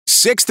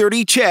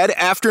6:30 CHED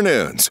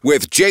Afternoons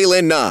with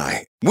Jaylen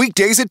Nye.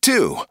 Weekdays at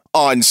 2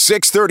 on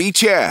 6:30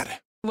 CHED.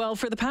 Well,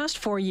 for the past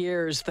 4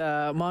 years,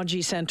 the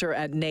Monji Center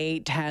at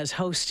NAIT has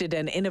hosted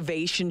an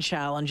innovation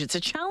challenge. It's a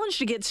challenge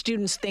to get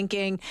students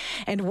thinking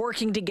and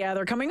working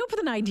together, coming up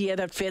with an idea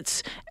that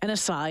fits an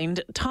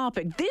assigned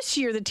topic. This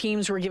year, the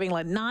teams were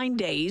given 9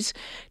 days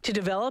to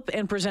develop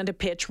and present a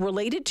pitch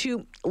related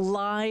to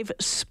live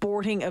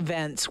sporting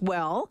events.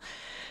 Well,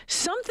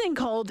 something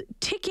called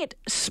Ticket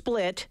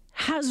Split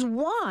has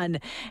won.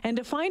 And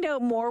to find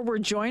out more, we're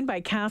joined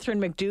by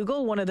Catherine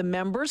McDougall, one of the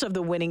members of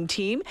the winning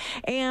team,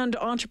 and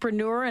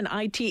entrepreneur and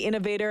IT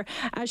innovator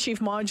Ashif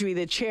Maujwi,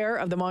 the chair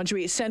of the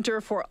Monji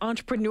Center for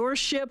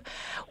Entrepreneurship.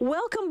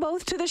 Welcome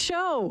both to the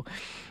show.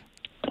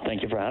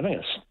 Thank you for having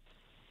us.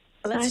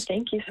 Hi,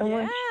 thank you so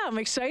much. Yeah, I'm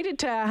excited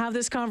to have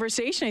this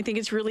conversation. I think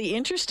it's really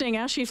interesting.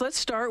 Ashif, let's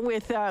start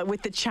with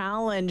the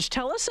challenge.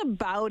 Tell us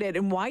about it,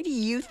 and why do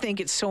you think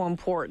it's so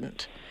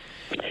important?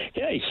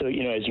 Yeah, so,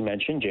 as you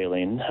mentioned,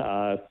 Jaylen,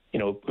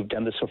 we've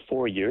done this for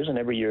 4 years, and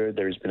every year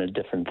there's been a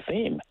different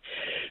theme.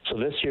 So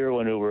this year,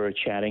 when we were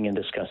chatting and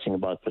discussing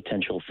about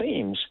potential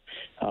themes,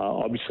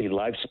 obviously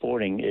live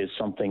sporting is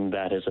something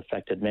that has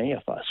affected many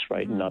of us,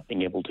 right? Mm-hmm. Not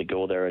being able to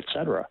go there, et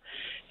cetera.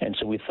 And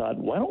so we thought,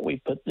 why don't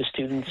we put the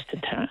students to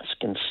task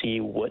and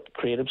see what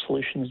creative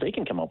solutions they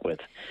can come up with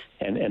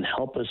and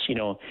help us,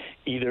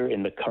 either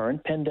in the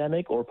current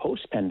pandemic or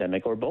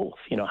post-pandemic or both.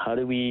 How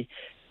do we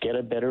get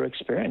a better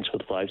experience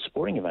with live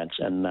sporting events?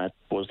 And that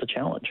was the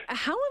challenge.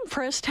 How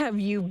impressed have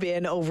you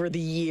been over the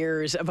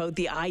years about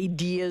the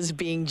ideas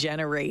being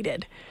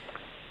generated?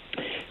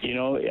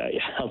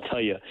 I'll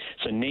tell you.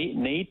 So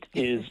NAIT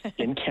is,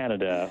 in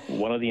Canada,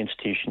 one of the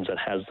institutions that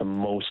has the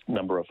most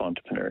number of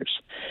entrepreneurs.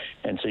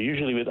 And so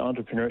usually with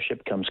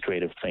entrepreneurship comes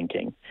creative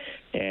thinking.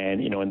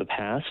 And, in the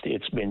past,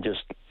 it's been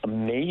just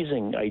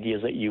amazing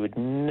ideas that you would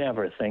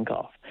never think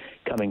of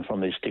coming from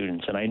these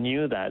students. And I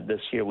knew that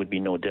this year would be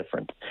no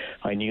different.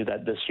 I knew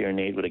that this year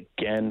NAIT would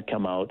again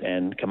come out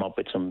and come up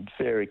with some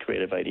very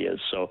creative ideas.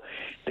 So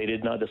they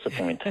did not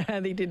disappoint.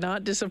 They did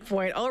not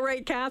disappoint. All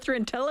right,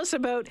 Catherine, tell us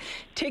about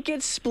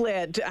Ticket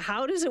Split.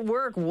 How does it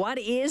work? What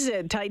is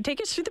it?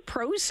 Take us through the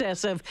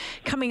process of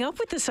coming up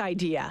with this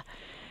idea.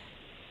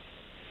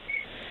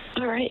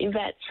 All right,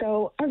 Yvette.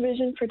 So our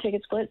vision for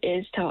Ticket Split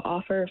is to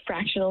offer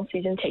fractional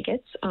season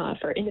tickets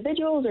for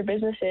individuals or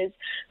businesses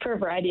for a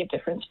variety of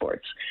different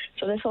sports.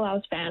 So this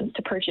allows fans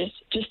to purchase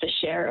just a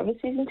share of a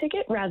season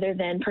ticket rather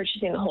than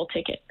purchasing the whole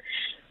ticket.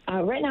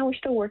 Right now, we're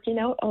still working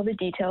out all the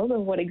details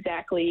of what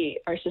exactly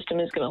our system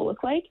is going to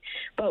look like,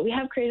 but we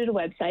have created a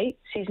website,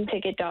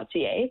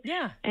 seasonticket.ca,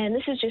 and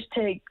this is just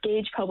to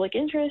gauge public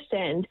interest,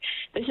 and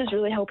this is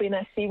really helping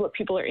us see what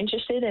people are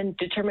interested in and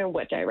determine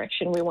what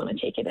direction we want to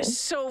take it in.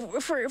 So,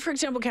 for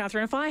example,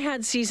 Catherine, if I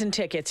had season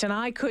tickets and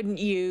I couldn't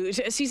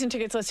use season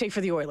tickets, let's say for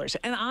the Oilers,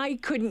 and I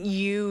couldn't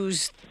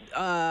use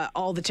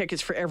all the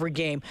tickets for every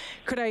game,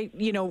 could I,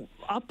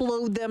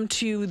 upload them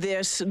to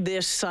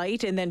this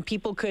site, and then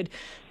people could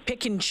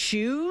pick and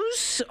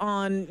choose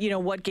on,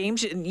 what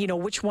games,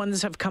 which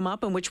ones have come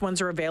up and which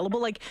ones are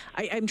available? Like,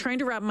 I'm trying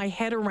to wrap my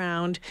head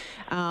around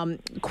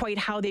quite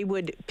how they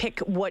would pick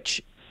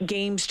which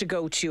games to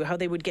go to, how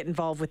they would get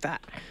involved with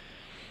that.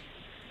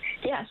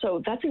 Yeah,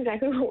 so that's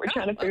exactly what we're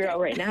trying to figure out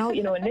right now.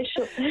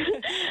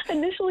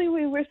 Initially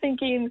we were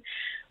thinking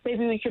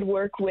maybe we could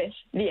work with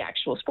the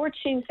actual sports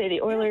team, say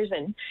the Oilers,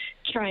 and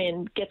try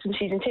and get some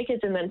season tickets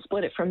and then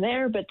split it from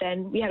there. But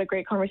then we had a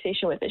great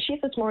conversation with Ashif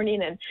this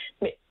morning, and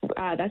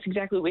that's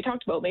exactly what we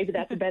talked about. Maybe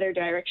that's a better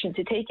direction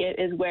to take it,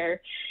 is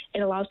where it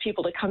allows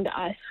people to come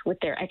to us with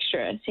their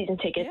extra season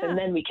tickets, and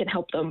then we can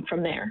help them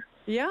from there.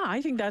 Yeah,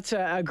 I think that's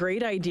a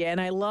great idea.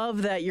 And I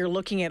love that you're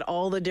looking at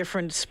all the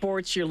different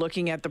sports. You're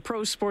looking at the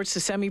pro sports, the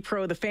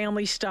semi-pro, the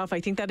family stuff.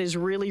 I think that is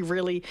really,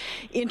 really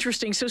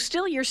interesting. So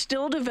you're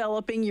still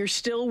developing, you're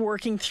still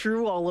working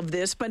through all of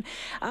this. But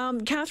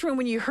Catherine,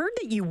 when you heard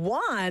that you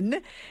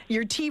won,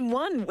 your team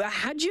won,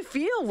 how'd you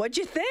feel? What'd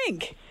you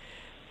think?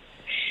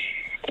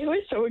 It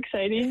was so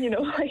exciting,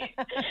 nothing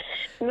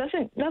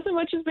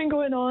much has been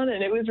going on,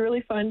 and it was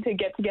really fun to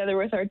get together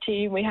with our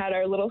team. We had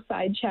our little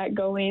side chat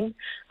going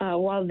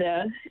while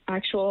the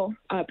actual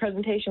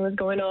presentation was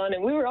going on,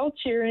 and we were all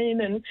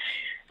cheering.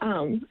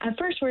 And at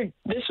first,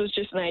 this was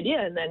just an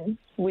idea, and then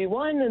we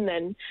won, and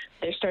then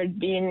there started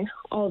being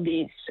all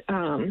these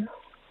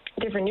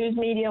different news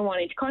media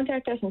wanting to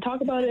contact us and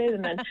talk about it,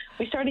 and then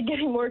we started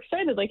getting more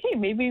excited, like, hey,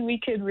 maybe we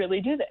could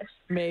really do this.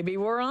 Maybe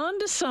we're on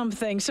to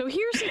something. So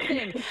here's the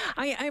thing.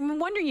 I'm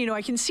wondering,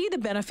 I can see the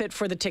benefit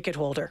for the ticket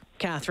holder,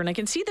 Catherine. I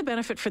can see the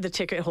benefit for the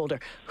ticket holder.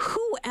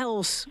 Who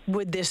else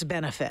would this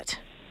benefit?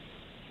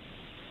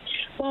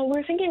 Well,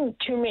 we're thinking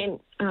two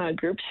main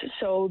groups.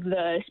 So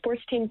the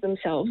sports teams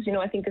themselves,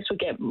 I think this would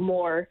get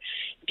more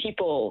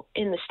people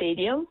in the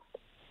stadium.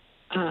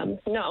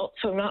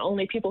 So not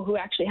only people who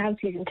actually have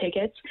season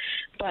tickets,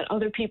 but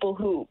other people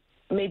who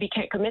maybe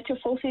can't commit to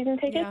full season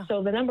tickets. Yeah.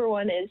 So the number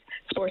one is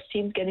sports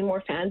teams getting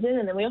more fans in.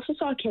 And then we also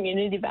saw a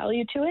community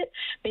value to it,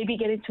 maybe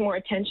getting some more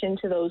attention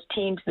to those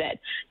teams that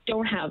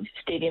don't have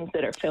stadiums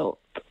that are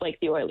like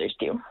the Oilers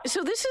do.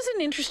 So this is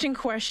an interesting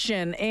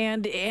question,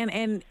 and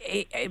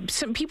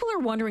some people are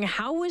wondering,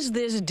 how is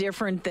this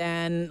different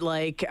than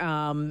like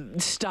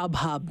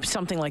StubHub,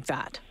 something like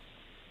that?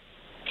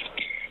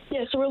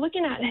 Yeah, so we're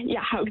looking at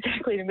how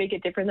exactly to make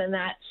it different than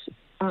that,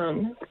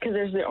 because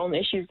there's their own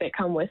issues that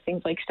come with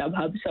things like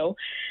StubHub. So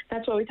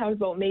that's why we talked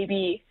about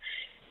maybe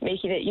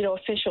making it,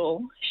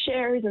 official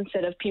shares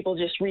instead of people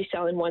just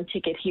reselling one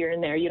ticket here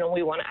and there.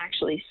 We want to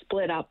actually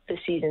split up the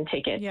season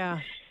ticket. Yeah.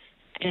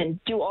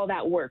 And do all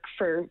that work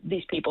for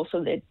these people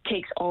so that it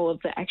takes all of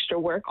the extra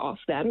work off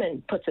them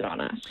and puts it on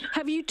us.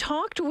 Have you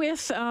talked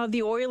with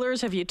the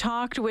Oilers? Have you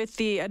talked with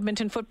the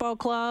Edmonton Football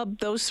Club?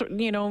 Those,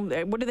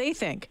 what do they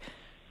think?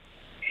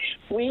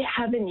 We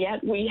haven't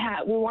yet. We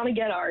want to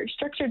get our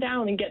structure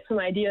down and get some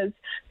ideas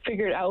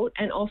figured out.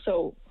 And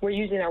also, we're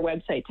using our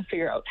website to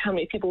figure out how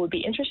many people would be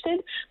interested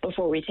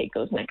before we take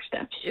those next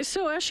steps.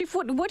 So, Ashif,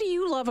 what do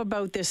you love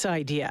about this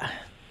idea?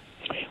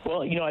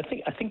 Well, I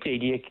think the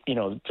idea,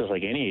 just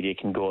like any idea,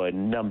 can go a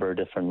number of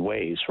different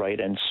ways, right?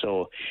 And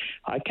so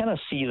I kind of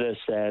see this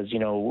as,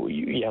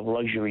 you have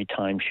luxury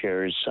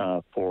timeshares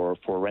for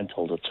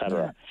rentals, et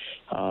cetera.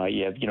 Yeah.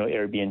 You have,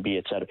 Airbnb,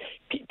 et cetera.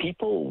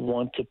 People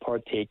want to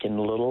partake in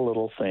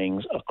little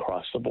things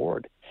across the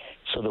board.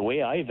 So the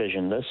way I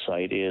vision this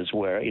site is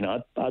where,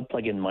 I'd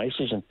plug in my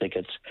season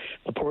tickets,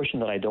 the portion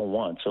that I don't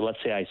want. So let's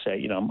say I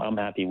say, I'm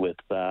happy with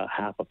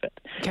half of it.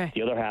 Okay.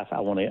 The other half, I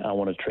want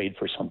to trade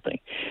for something.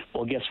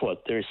 Well, guess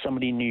what? There's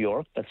somebody in New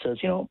York that says,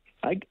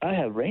 I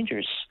have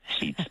Rangers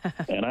seats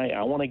and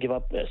I want to give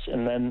up this.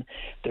 And then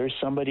there's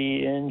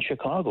somebody in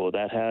Chicago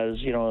that has,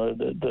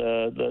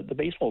 the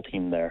baseball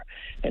team there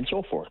and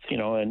so forth,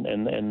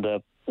 and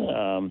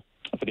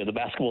I forget the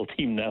basketball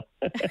team now.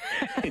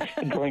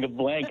 Drawing a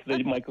blank,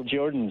 the Michael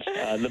Jordans,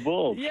 the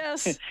Bulls.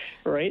 Yes.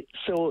 Right?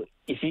 So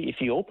if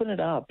you open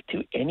it up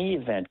to any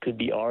event, could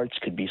be arts,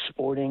 could be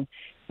sporting,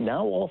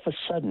 now all of a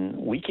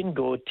sudden we can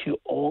go to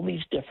all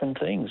these different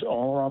things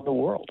all around the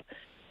world,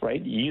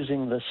 right,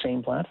 using the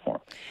same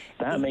platform.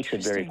 That makes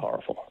it very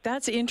powerful.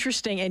 That's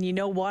interesting. And you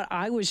know what?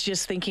 I was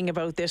just thinking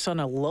about this on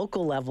a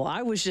local level.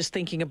 I was just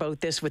thinking about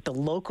this with the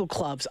local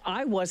clubs.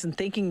 I wasn't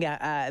thinking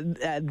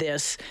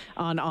this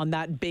on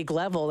that big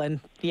level. And,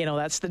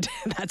 that's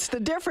the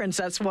difference.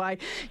 That's why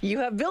you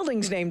have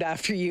buildings named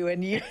after you,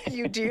 and you're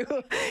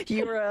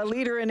a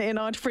leader in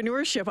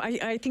entrepreneurship.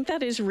 I think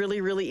that is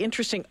really, really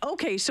interesting.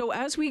 Okay, so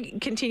as we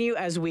continue,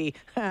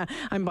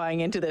 I'm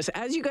buying into this,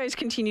 as you guys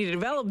continue to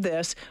develop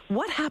this,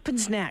 what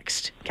happens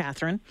next,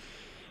 Catherine?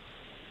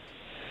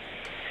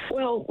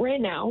 Well, right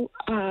now,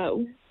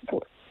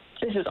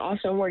 this is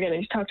awesome. We're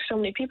going to talk to so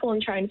many people and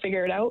try and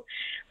figure it out.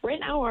 Right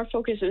now, our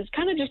focus is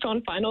kind of just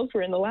on finals.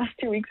 We're in the last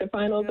 2 weeks of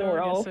finals, and we're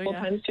all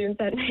full-time students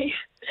at NAIT.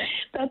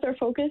 That's our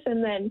focus.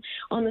 And then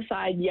on the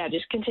side,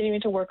 just continuing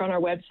to work on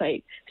our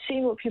website,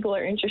 seeing what people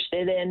are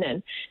interested in,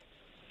 and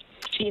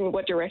seeing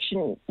what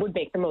direction would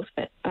make the most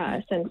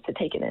sense to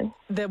take it in.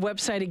 The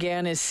website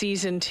again is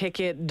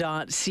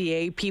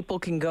seasonticket.ca. People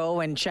can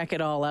go and check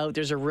it all out.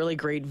 There's a really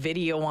great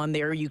video on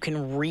there. You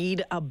can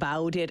read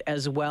about it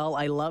as well.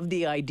 I love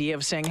the idea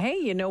of saying, hey,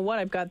 you know what?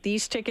 I've got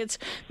these tickets.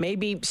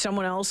 Maybe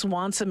someone else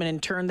wants them, and in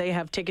turn they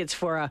have tickets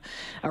for a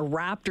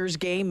Raptors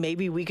game.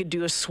 Maybe we could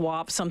do a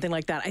swap, something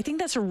like that. I think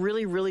that's a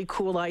really, really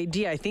cool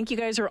idea. I think you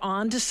guys are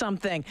on to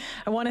something.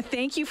 I want to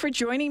thank you for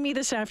joining me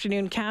this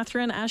afternoon.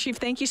 Catherine, Ashif,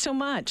 thank you so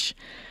much.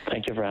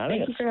 Thank you for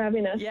having us. Thank you for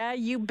having us. Yeah,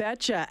 you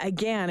betcha.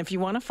 Again, if you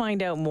want to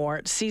find out more,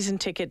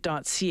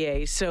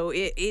 seasonticket.ca. So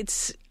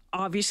it's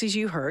obviously, as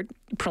you heard,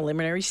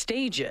 preliminary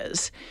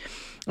stages.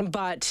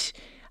 But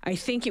I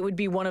think it would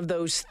be one of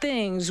those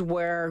things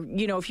where,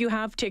 if you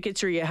have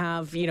tickets or you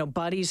have,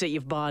 buddies that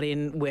you've bought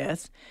in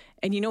with,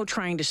 and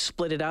trying to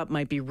split it up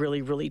might be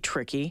really, really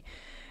tricky.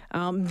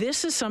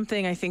 This is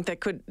something I think that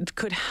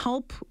could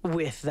help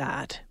with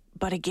that.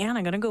 But again,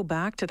 I'm going to go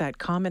back to that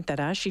comment that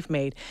Ashif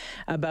made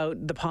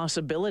about the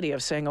possibility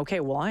of saying, okay,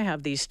 well, I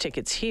have these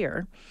tickets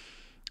here.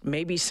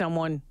 Maybe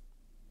someone,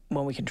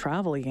 when we can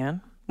travel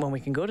again, when we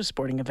can go to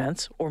sporting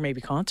events or maybe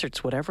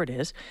concerts, whatever it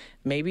is,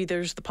 maybe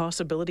there's the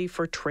possibility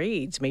for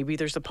trades. Maybe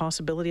there's the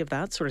possibility of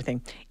that sort of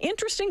thing.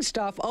 Interesting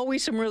stuff.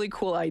 Always some really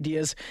cool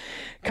ideas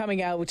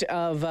coming out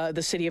of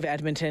the city of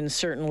Edmonton,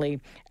 certainly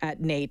at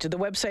NAIT. The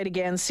website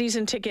again,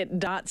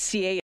 seasonticket.ca.